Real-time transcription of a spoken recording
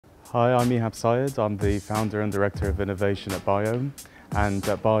Hi, I'm Ihab Syed. I'm the founder and director of innovation at Biohm. And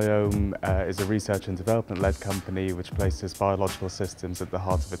Biohm is a research and development-led company which places biological systems at the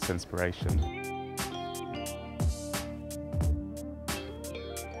heart of its inspiration.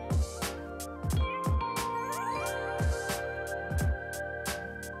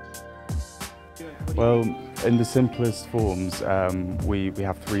 Well, in the simplest forms, we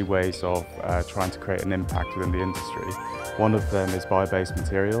have three ways of trying to create an impact within the industry. One of them is bio-based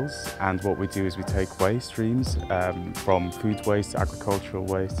materials, and what we do is we take waste streams from food waste to agricultural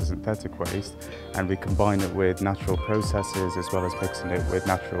waste to synthetic waste, and we combine it with natural processes as well as mixing it with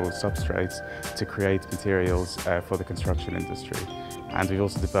natural substrates to create materials for the construction industry. And we've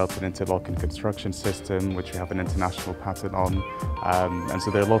also developed an interlocking construction system, which we have an international patent on. And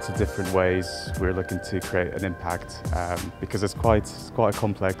so there are lots of different ways we're looking to create an impact because it's quite a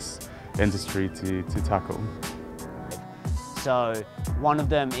complex industry to tackle. So one of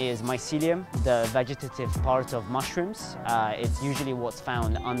them is mycelium, the vegetative part of mushrooms. It's usually what's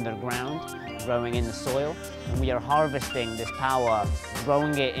found underground, growing in the soil. And we are harvesting this power,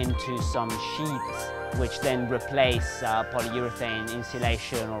 growing it into some sheets, which then replace polyurethane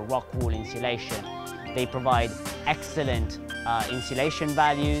insulation or rock wool insulation. They provide excellent insulation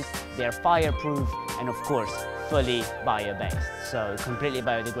values, they're fireproof, and of course, fully bio-based, so completely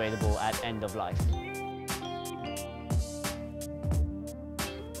biodegradable at end of life.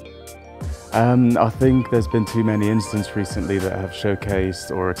 I think there's been too many instances recently that have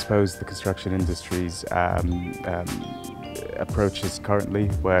showcased or exposed the construction industry's approaches currently,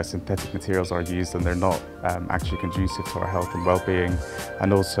 where synthetic materials are used and they're not actually conducive to our health and well-being,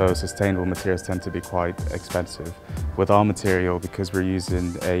 and also sustainable materials tend to be quite expensive. With our material, because we're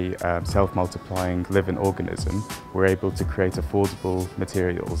using a self-multiplying living organism, we're able to create affordable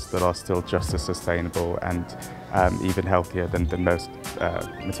materials that are still just as sustainable and even healthier than most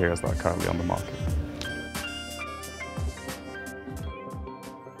materials that are currently on the market.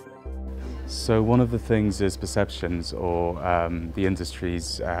 So one of the things is perceptions or the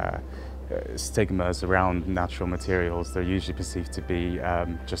industry's stigmas around natural materials. They're usually perceived to be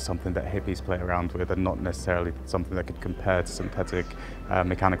just something that hippies play around with and not necessarily something that could compare to synthetic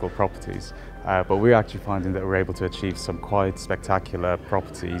mechanical properties. But we're actually finding that we're able to achieve some quite spectacular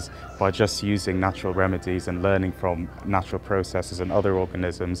properties by just using natural remedies and learning from natural processes and other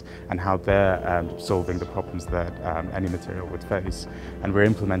organisms and how they're solving the problems that any material would face. And we're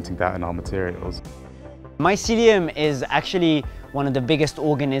implementing that in our materials. Mycelium is actually one of the biggest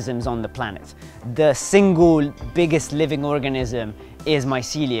organisms on the planet. The single biggest living organism is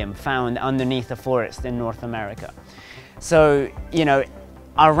mycelium, found underneath the forest in North America. So,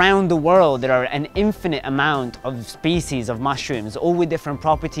 around the world there are an infinite amount of species of mushrooms, all with different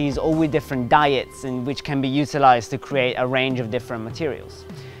properties, all with different diets, and which can be utilized to create a range of different materials.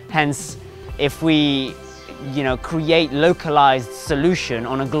 Hence, if we create localized solution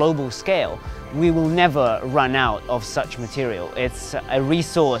on a global scale, we will never run out of such material. It's a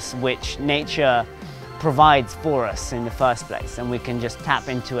resource which nature provides for us in the first place, and we can just tap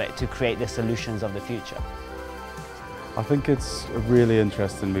into it to create the solutions of the future. I think it's a really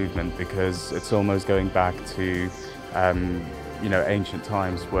interesting movement because it's almost going back to ancient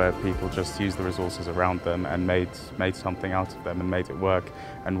times where people just used the resources around them and made something out of them and made it work,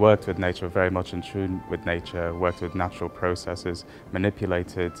 and worked with nature, very much in tune with nature, worked with natural processes,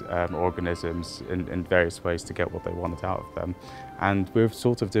 manipulated organisms in various ways to get what they wanted out of them. And we're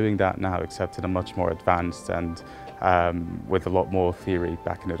sort of doing that now, except in a much more advanced and with a lot more theory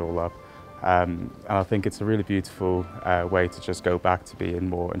backing it all up. And I think it's a really beautiful way to just go back to being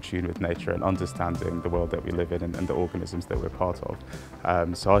more in tune with nature and understanding the world that we live in and the organisms that we're part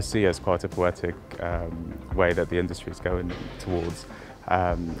of. So I see it as quite a poetic way that the industry is going towards.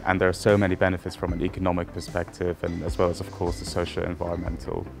 And there are so many benefits from an economic perspective, and as well as, of course, the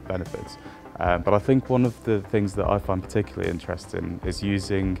socio-environmental benefits. But I think one of the things that I find particularly interesting is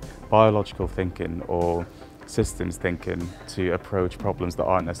using biological thinking or systems thinking to approach problems that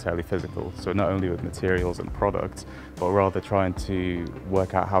aren't necessarily physical. So not only with materials and products, but rather trying to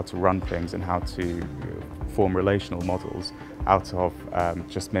work out how to run things and how to form relational models out of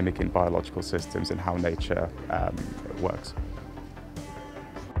just mimicking biological systems and how nature works.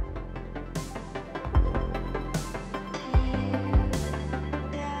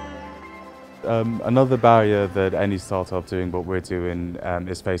 Another barrier that any startup doing what we're doing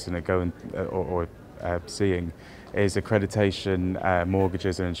is facing or seeing is accreditation,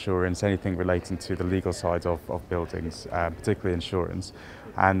 mortgages and insurance, anything relating to the legal side of buildings, particularly insurance.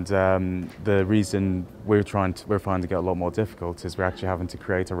 And the reason we're finding it a lot more difficult is we're actually having to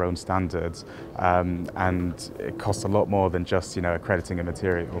create our own standards, and it costs a lot more than just accrediting a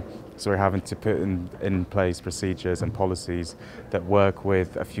material. So we're having to put in place procedures and policies that work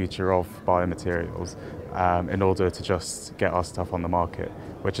with a future of biomaterials in order to just get our stuff on the market,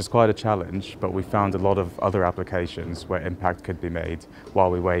 which is quite a challenge, but we found a lot of other applications where impact could be made while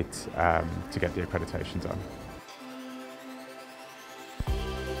we wait to get the accreditation done.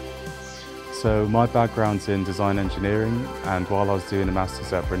 So my background's in design engineering, and while I was doing a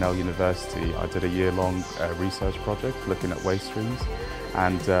master's at Brunel University, I did a year-long research project looking at waste streams,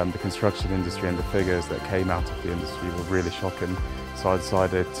 and the construction industry and the figures that came out of the industry were really shocking. So I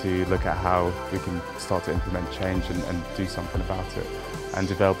decided to look at how we can start to implement change and do something about it, and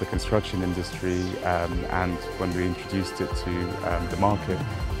develop the construction industry, and when we introduced it to the market,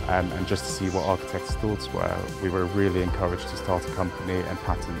 and just to see what architects' thoughts were, we were really encouraged to start a company and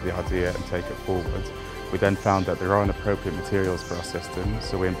patent the idea and take it forward. We then found that there aren't appropriate materials for our system,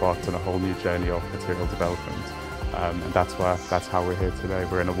 so we embarked on a whole new journey of material development. And that's how we're here today.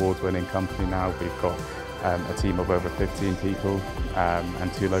 We're an award-winning company now. We've got a team of over 15 people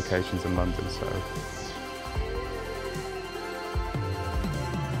and 2 locations in London.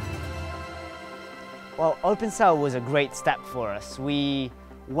 Well, OpenCell was a great step for us. We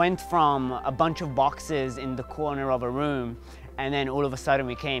went from a bunch of boxes in the corner of a room, and then all of a sudden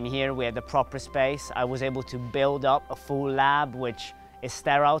we came here, we had the proper space. I was able to build up a full lab which is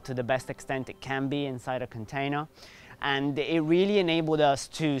sterile to the best extent it can be inside a container. And it really enabled us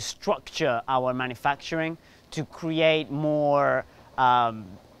to structure our manufacturing, to create more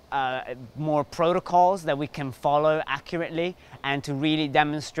protocols that we can follow accurately, and to really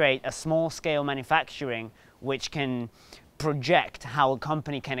demonstrate a small-scale manufacturing which can project how a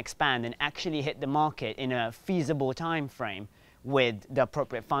company can expand and actually hit the market in a feasible time frame with the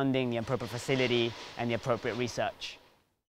appropriate funding, the appropriate facility, and the appropriate research.